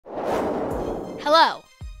Hello.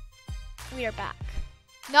 We are back.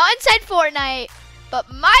 Not inside Fortnite, but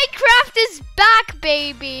Minecraft is back,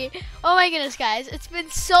 baby. Oh my goodness, guys. It's been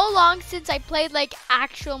so long since I played like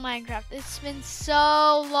actual Minecraft. It's been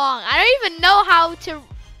so long. I don't even know how to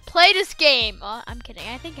play this game. Oh, I'm kidding.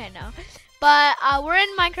 I think I know. But we're in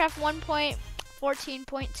Minecraft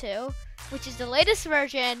 1.14.2, which is the latest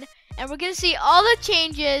version. And we're going to see all the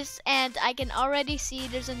changes. And I can already see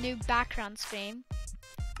there's a new background screen.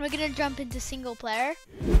 We're going to jump into single player.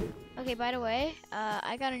 Okay, by the way,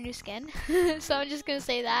 I got a new skin. So I'm just going to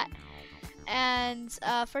say that. And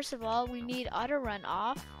first of all, we need auto run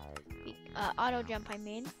off. Auto jump, I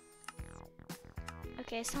mean.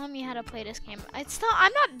 Okay, tell me how to play this game.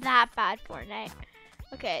 I'm not that bad Fortnite.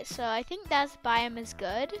 Okay, so I think that biome is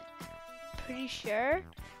good. Pretty sure.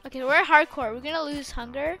 Okay, we're at hardcore. We're gonna lose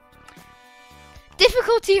hunger.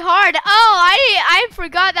 Difficulty hard. Oh, I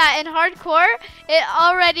forgot that in hardcore it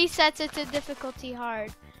already sets it to difficulty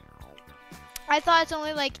hard. I thought it's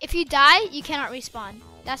only like if you die you cannot respawn.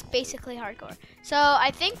 That's basically hardcore. So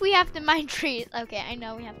I think we have to mine trees. Okay, I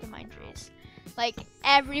know we have to mine trees. Like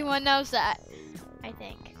everyone knows that, I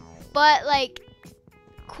think. But like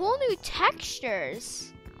cool new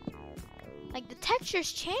textures. Like the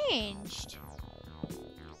textures changed.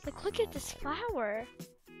 Like look at this flower.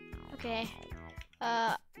 Okay.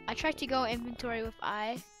 I tried to go inventory with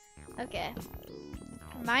I. Okay.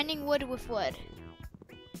 Mining wood with wood.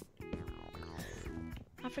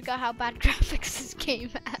 I forgot how bad graphics this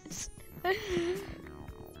game has.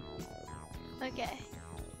 Okay.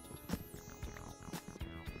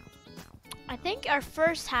 I think our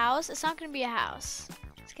first house, it's not gonna be a house.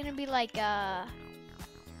 It's gonna be like a...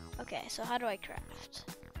 Okay, so how do I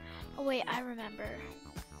craft? Oh wait, I remember.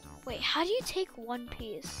 Wait, how do you take one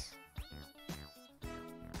piece?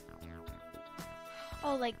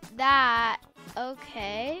 Oh, like that.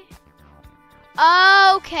 Okay.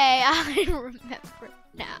 Okay, I remember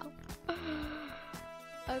now.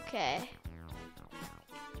 Okay.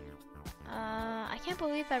 I can't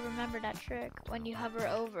believe I remember that trick. When you hover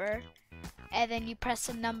over, and then you press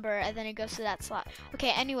a number, and then it goes to that slot. Okay,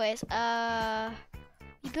 anyways,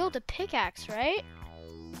 you build a pickaxe, right?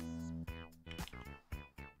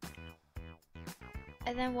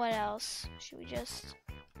 And then what else? Should we just...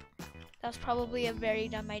 That was probably a very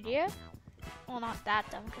dumb idea. Well, not that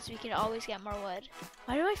dumb, because we can always get more wood.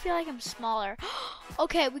 Why do I feel like I'm smaller?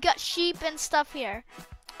 Okay, we got sheep and stuff here.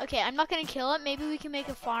 Okay, I'm not gonna kill it. Maybe we can make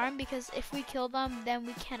a farm, because if we kill them, then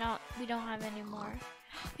we don't have any more.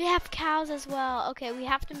 We have cows as well. Okay, we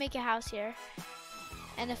have to make a house here.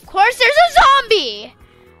 And of course, there's a zombie!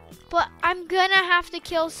 But I'm gonna have to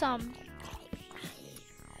kill some.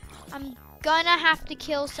 I'm gonna have to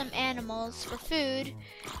kill some animals for food.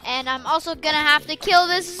 And I'm also gonna have to kill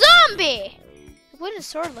this zombie! The wooden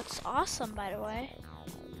sword looks awesome, by the way.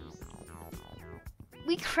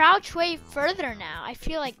 We crouch way further now. I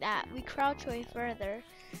feel like that. We crouch way further.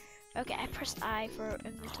 Okay, I pressed I for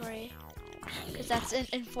inventory. Because that's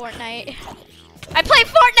in Fortnite. I play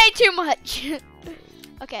Fortnite too much!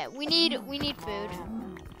 Okay, we need food.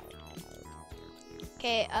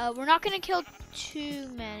 Okay, we're not gonna kill too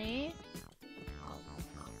many.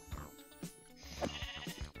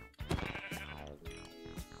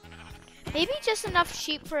 Maybe just enough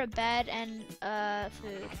sheep for a bed and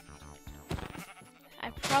food. I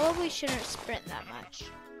probably shouldn't sprint that much.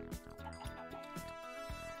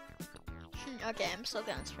 Okay, I'm still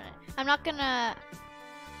gonna sprint. I'm not gonna...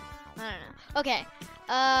 I don't know. Okay,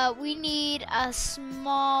 we need a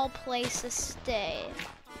small place to stay.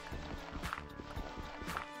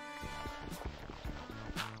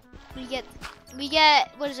 We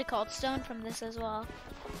get, what is it called? Stone from this as well.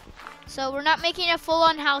 So we're not making a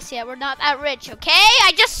full-on house yet. We're not that rich, okay?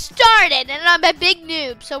 I just started and I'm a big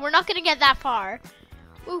noob, so we're not gonna get that far.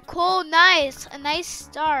 Ooh, cool, nice. A nice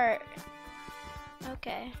start.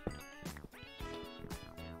 Okay.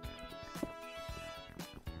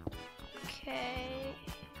 Okay.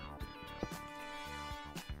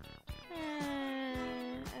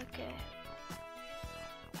 Okay.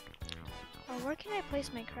 Oh, where can I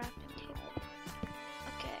place my crafting table?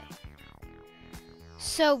 Okay.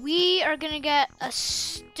 So we are gonna get a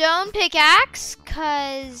stone pickaxe,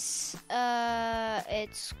 cause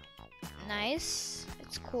it's nice.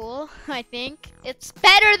 It's cool, I think. It's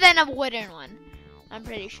better than a wooden one. I'm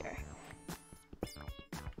pretty sure.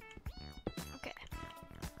 Okay.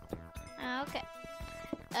 Okay.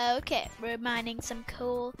 Okay, we're mining some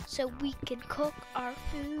coal so we can cook our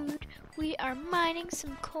food. We are mining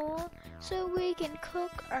some coal so we can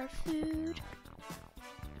cook our food.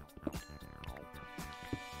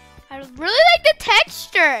 I really like the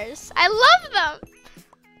textures. I love them.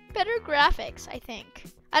 Better graphics, I think.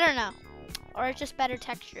 I don't know. Or just better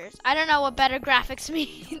textures. I don't know what better graphics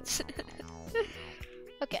means.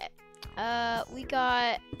 Okay. We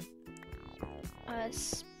got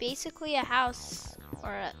basically a house,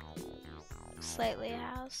 or slightly a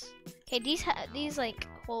house. Okay, these like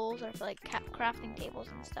holes are for like crafting tables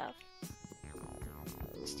and stuff.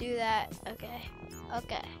 Let's do that. Okay.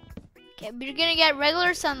 Okay. Okay, we're gonna get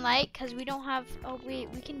regular sunlight because we don't have. Oh wait,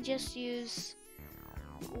 we can just use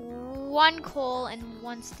 1 coal and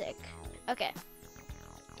 1 stick. Okay.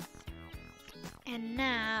 And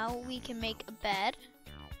now we can make a bed.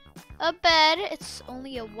 A bed, it's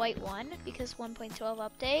only a white one because 1.12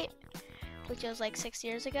 update, which was like 6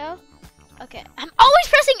 years ago. Okay, I'm always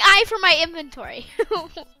pressing I for my inventory.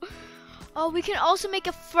 Oh, we can also make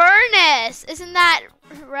a furnace. Isn't that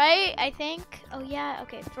right? I think. Oh yeah,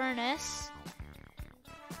 okay, furnace.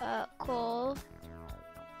 Coal.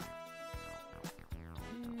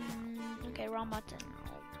 Okay, wrong button.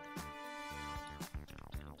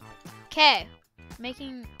 Okay,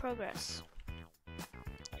 making progress.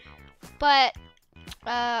 But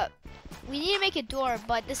we need to make a door,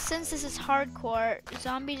 but since this is hardcore,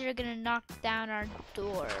 zombies are gonna knock down our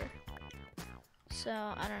door. So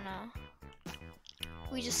I don't know.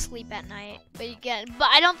 We just sleep at night. But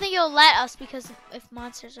I don't think it'll let us because if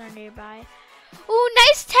monsters are nearby. Ooh,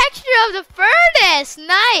 nice texture of the furnace.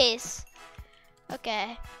 Nice.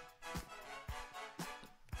 Okay.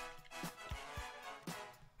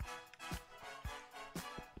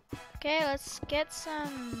 Okay, let's get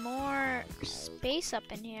some more space up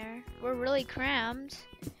in here. We're really crammed.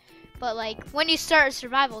 But like, when you start a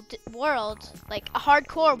survival world, like a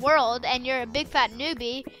hardcore world, and you're a big fat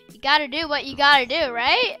newbie, you gotta do what you gotta do,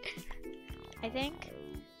 right? I think.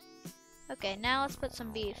 Okay, now let's put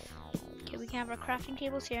some beef. Okay, we can have our crafting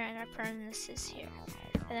tables here and our furnaces here.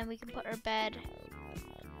 And then we can put our bed.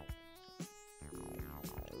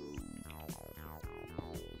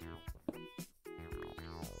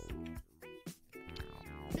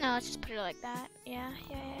 No, let's just put it like that. Yeah.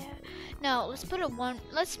 No, let's put it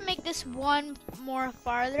let's make this one more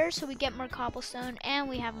farther so we get more cobblestone and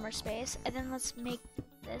we have more space. And then let's make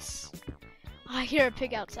this. Oh, I hear a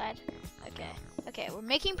pig outside. Okay, we're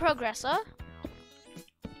making progress, huh?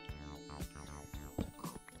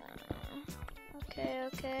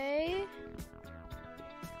 Okay.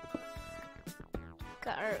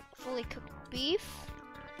 Got our fully cooked beef.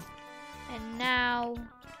 And now,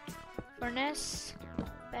 furnace.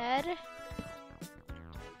 Bed,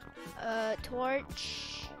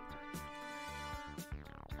 torch,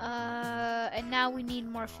 and now we need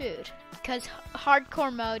more food because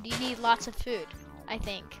hardcore mode you need lots of food, I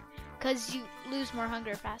think, because you lose more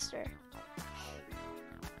hunger faster.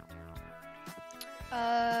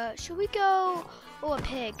 Should we go? Oh, a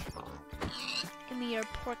pig. Give me your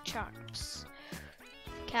pork chops.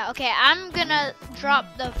 Okay, I'm gonna drop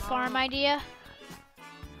the farm idea.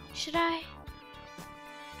 Should I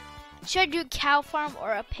do a cow farm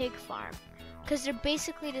or a pig farm? Because they're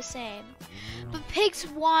basically the same. But pigs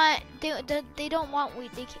they don't want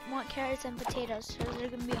wheat, they want carrots and potatoes. So they're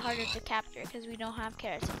going to be harder to capture because we don't have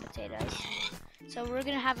carrots and potatoes. So we're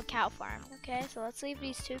going to have a cow farm, okay? So let's leave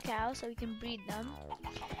these 2 cows so we can breed them.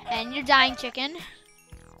 And you're dying, chicken.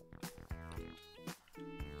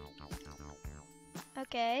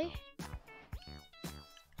 Okay.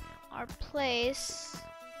 Our place.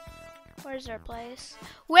 Where's our place?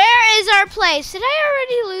 Where is our place? Did I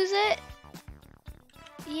already lose it?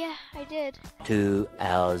 Yeah, I did. 2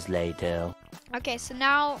 hours later. Okay, so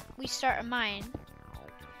now we start a mine.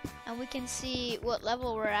 And we can see what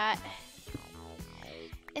level we're at.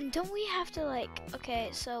 And don't we have to like, okay,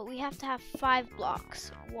 so we have to have 5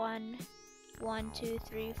 blocks. 1, 2,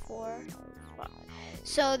 3, 4, 5.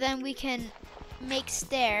 So then we can make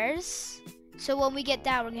stairs. So when we get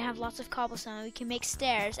down, we're gonna have lots of cobblestone. We can make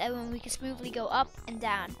stairs, and then we can smoothly go up and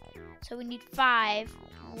down. So we need 5.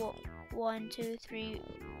 1, 2, 3,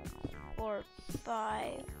 4,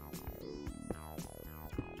 5.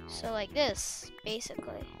 So like this,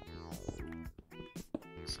 basically.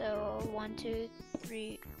 So 1, 2,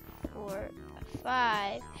 3, 4,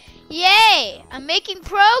 5. Yay! I'm making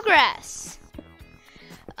progress.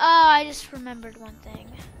 Oh, I just remembered one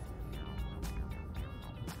thing.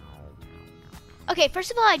 Okay,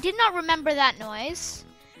 first of all, I did not remember that noise.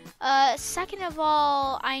 Second of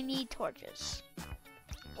all, I need torches.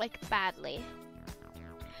 Like, badly.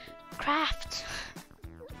 Craft!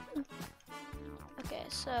 Okay,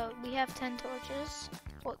 so we have 10 torches.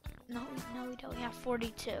 Well, no, we don't. We have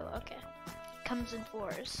 42. Okay. Comes in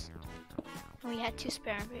 4s. And we had 2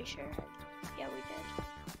 spare, I'm pretty sure. Yeah, we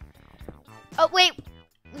did. Oh, wait!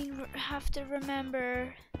 We have to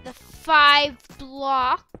remember the 5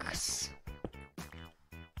 blocks.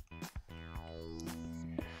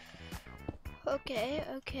 Okay.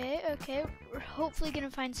 We're hopefully gonna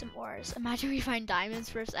find some ores. Imagine we find diamonds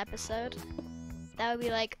first episode. That would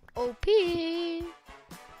be like OP.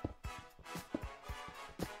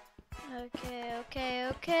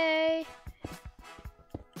 Okay.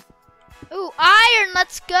 Ooh, iron,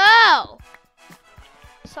 let's go!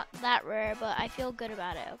 It's not that rare, but I feel good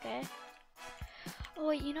about it, okay? Oh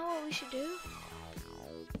wait, you know what we should do?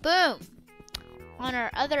 Boom! On our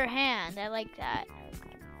other hand, I like that.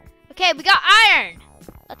 Okay, we got iron!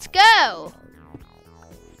 Let's go!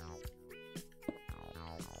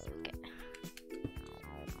 Okay.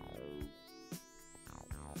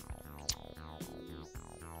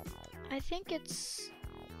 I think it's...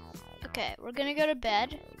 Okay, we're gonna go to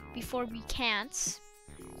bed before we can't.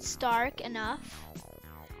 It's dark enough.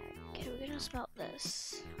 Okay, we're gonna smelt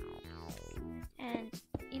this. And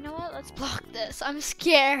you know what? Let's block this. I'm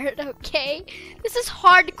scared, okay? This is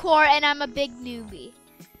hardcore and I'm a big newbie.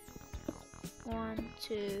 1,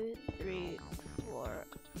 2, 3, 4,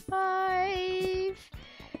 5.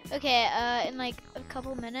 Okay, in like a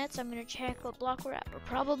couple minutes, I'm gonna check what block we're at. We're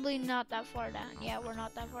probably not that far down. Yeah, we're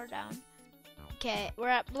not that far down. Okay, we're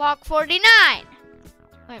at block 49.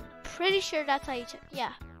 I'm pretty sure that's how you check.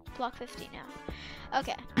 Yeah, block 50 now.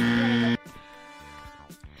 Okay.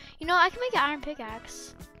 You know, I can make an iron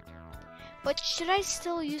pickaxe. But should I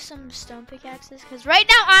still use some stone pickaxes? Because right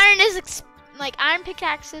now iron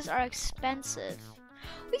pickaxes are expensive.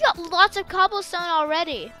 We got lots of cobblestone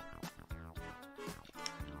already.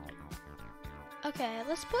 Okay,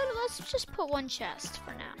 let's just put one chest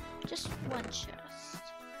for now. Just one chest.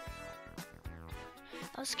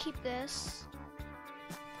 Let's keep this.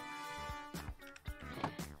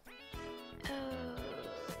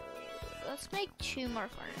 Let's make 2 more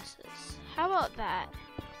furnaces. How about that?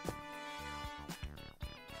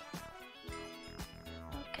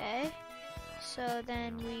 Okay. So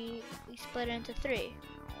then we split it into 3.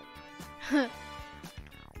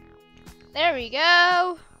 There we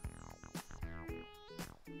go.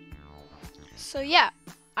 So yeah,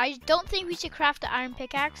 I don't think we should craft the iron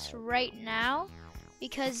pickaxe right now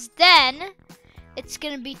because then it's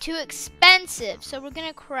gonna be too expensive. So we're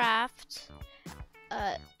gonna craft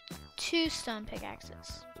 2 stone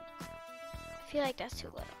pickaxes. I feel like that's too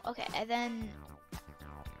little. Okay, and then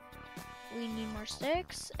we need more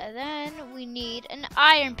sticks, and then we need an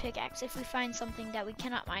iron pickaxe if we find something that we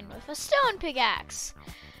cannot mine with a stone pickaxe.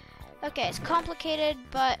 Okay, it's complicated,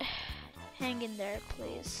 but hang in there,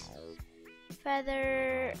 please.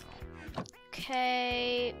 Feather.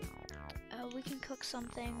 Okay. We can cook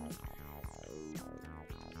something.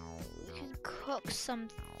 We can cook some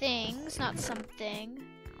things, not something,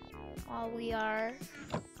 while we are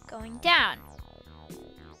going down.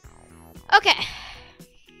 Okay.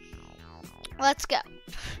 Let's go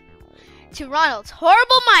to Ronald's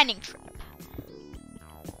horrible mining trip.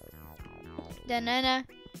 Da-na-na.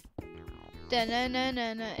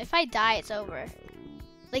 Da-na-na-na-na. If I die, it's over.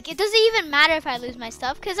 Like, it doesn't even matter if I lose my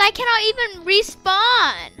stuff because I cannot even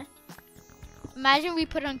respawn. Imagine we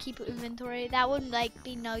put on keep inventory. That would like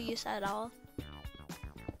be no use at all.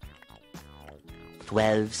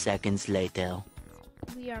 12 seconds later.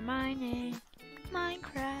 We are mining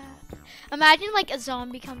Minecraft. Imagine like a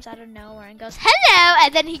zombie comes out of nowhere and goes, hello,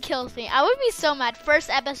 and then he kills me. I would be so mad. First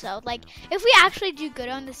episode. Like, if we actually do good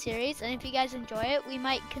on the series and if you guys enjoy it, we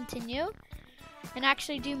might continue and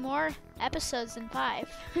actually do more episodes than 5.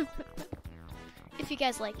 If you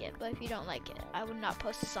guys like it, but if you don't like it, I would not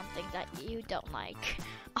post something that you don't like,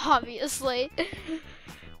 obviously.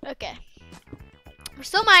 Okay. We're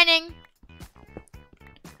still mining.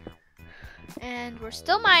 And we're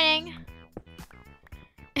still mining.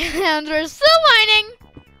 And we're still mining.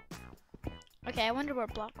 Okay, I wonder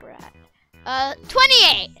what block we're at.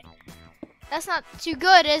 28. That's not too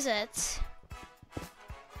good, is it?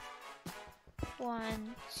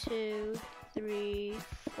 1, 2, 3,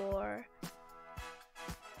 4.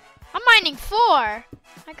 I'm mining 4. I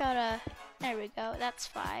gotta. There we go. That's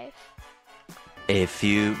 5. A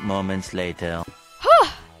few moments later.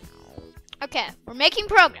 Okay, we're making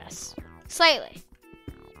progress. Slightly.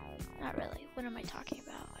 Not really. What am I talking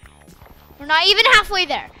about? We're not even halfway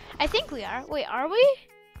there. I think we are. Wait, are we?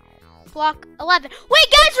 Block 11. Wait,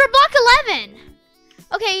 guys, we're block 11.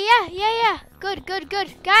 Okay, yeah. Good.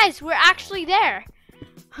 Guys, we're actually there.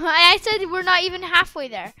 I said we're not even halfway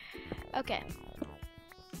there. Okay.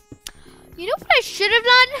 You know what I should have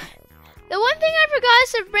done? The one thing I forgot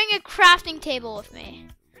is to bring a crafting table with me.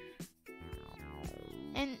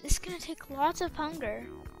 And it's gonna take lots of hunger.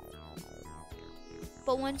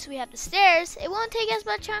 But once we have the stairs, it won't take as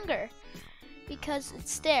much hunger because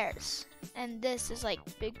it's stairs. And this is like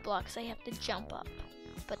big blocks I have to jump up.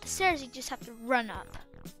 But the stairs, you just have to run up.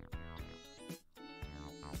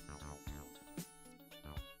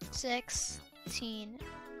 16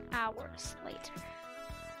 hours later.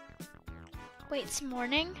 Wait, it's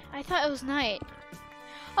morning? I thought it was night.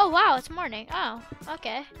 Oh wow, it's morning. Oh,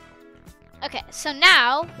 okay. Okay, so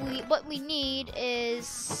now what we need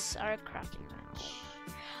is our crafting bench.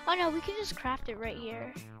 Oh no, we can just craft it right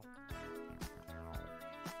here.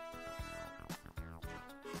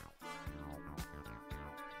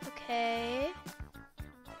 Okay.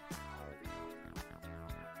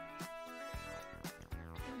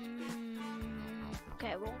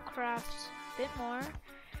 Okay, we'll craft a bit more.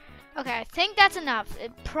 Okay, I think that's enough.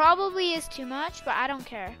 It probably is too much, but I don't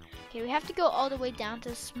care. Okay, we have to go all the way down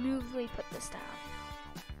to smoothly put this down.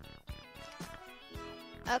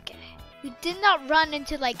 Okay. We did not run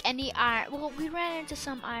into like any iron. Well, we ran into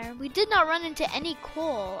some iron. We did not run into any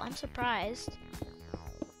coal. I'm surprised.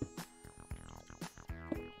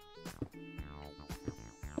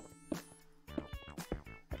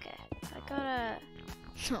 Okay, I gotta...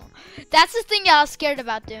 That's the thing I was scared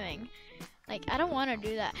about doing. Like, I don't want to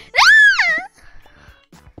do that.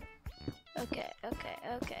 Okay. Okay.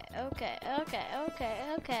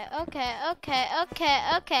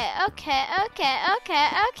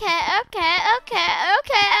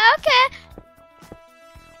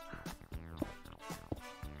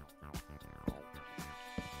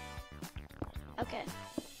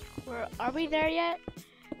 Are we there yet?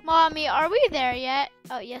 Mommy, are we there yet?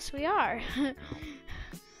 Oh, yes we are.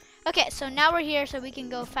 Okay, so now we're here so we can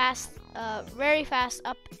go fast, very fast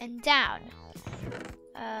up and down.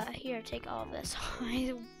 Here, take all of this.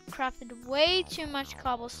 I crafted way too much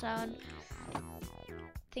cobblestone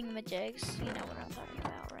thingamajigs. You know what I'm talking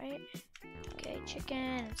about, right? Okay, chicken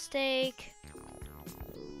and steak.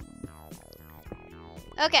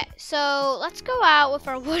 Okay, so let's go out with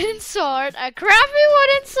our wooden sword, a crappy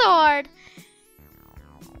wooden sword,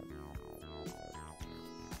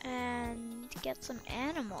 and get some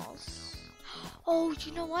animals. Oh,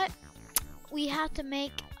 you know what? We have to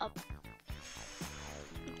make a...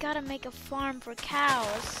 We gotta make a farm for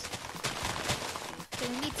cows. Okay,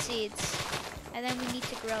 we need seeds, and then we need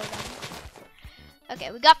to grow them.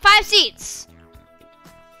 Okay, we got 5 seeds.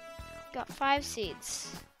 Got 5 seeds.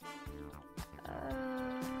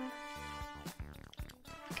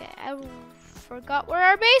 Okay, I forgot where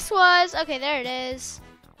our base was. Okay, there it is.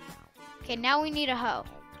 Okay, now we need a hoe.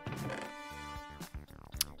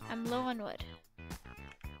 I'm low on wood.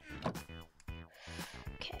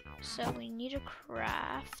 Okay, so we need to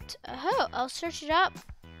craft a hoe. I'll search it up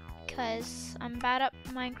because I'm bad at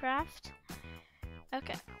Minecraft.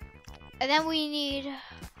 Okay, and then we need...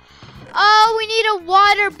 Oh, we need a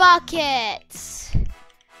water bucket.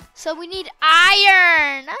 So we need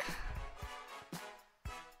iron.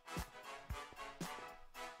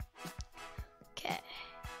 Okay.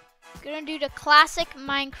 We're gonna do the classic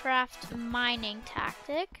Minecraft mining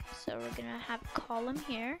tactic. So we're gonna have a column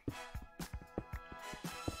here.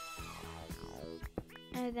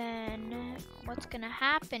 And then what's gonna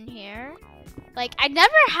happen here? Like, I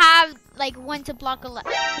never have like when to block a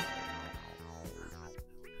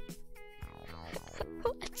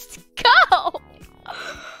Let's go!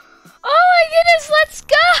 Oh my goodness, let's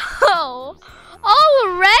go!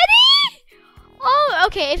 Already? Oh,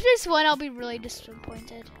 okay, if there's one, I'll be really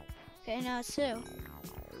disappointed. Okay, now it's 2.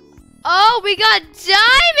 Oh, we got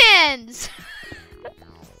diamonds!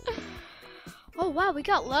 Oh wow, we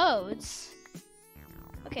got loads.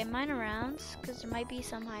 Okay, mine around, because there might be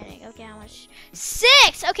some hiding. Okay, how much?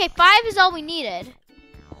 6! Okay, 5 is all we needed.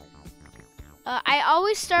 I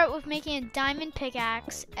always start with making a diamond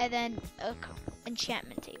pickaxe and then an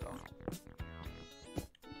enchantment table.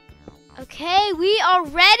 Okay, we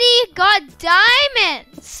already got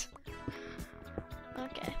diamonds!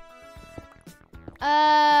 Okay.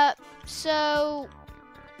 So...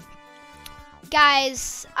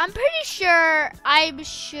 Guys, I'm pretty sure I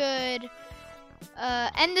should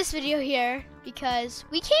end this video here because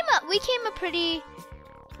we came a pretty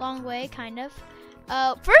long way, kind of.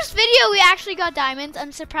 First video we actually got diamonds.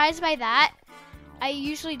 I'm surprised by that. I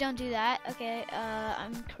usually don't do that. Okay,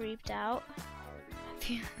 I'm creeped out.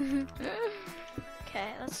 Okay,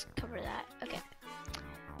 let's cover that. Okay.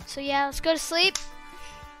 So yeah, let's go to sleep.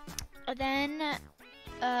 And then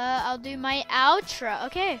I'll do my outro.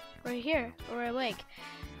 Okay, we're here. We're awake.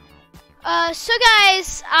 So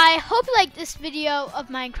guys, I hope you liked this video of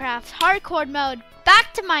Minecraft hardcore mode.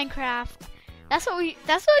 Back to Minecraft. That's what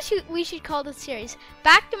we should call this series.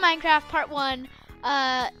 Back to Minecraft Part 1.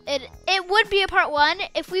 it would be a part 1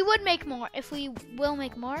 if we would make more. If we will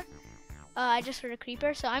make more. I just heard a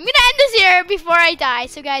creeper, so I'm gonna end this here before I die.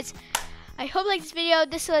 So guys, I hope you like this video.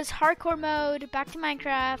 This was hardcore mode, back to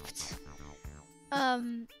Minecraft.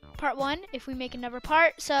 Part 1 if we make another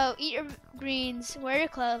part. So eat your greens, wear your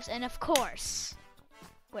clothes, and of course,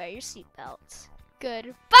 wear your seatbelts.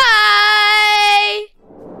 Goodbye!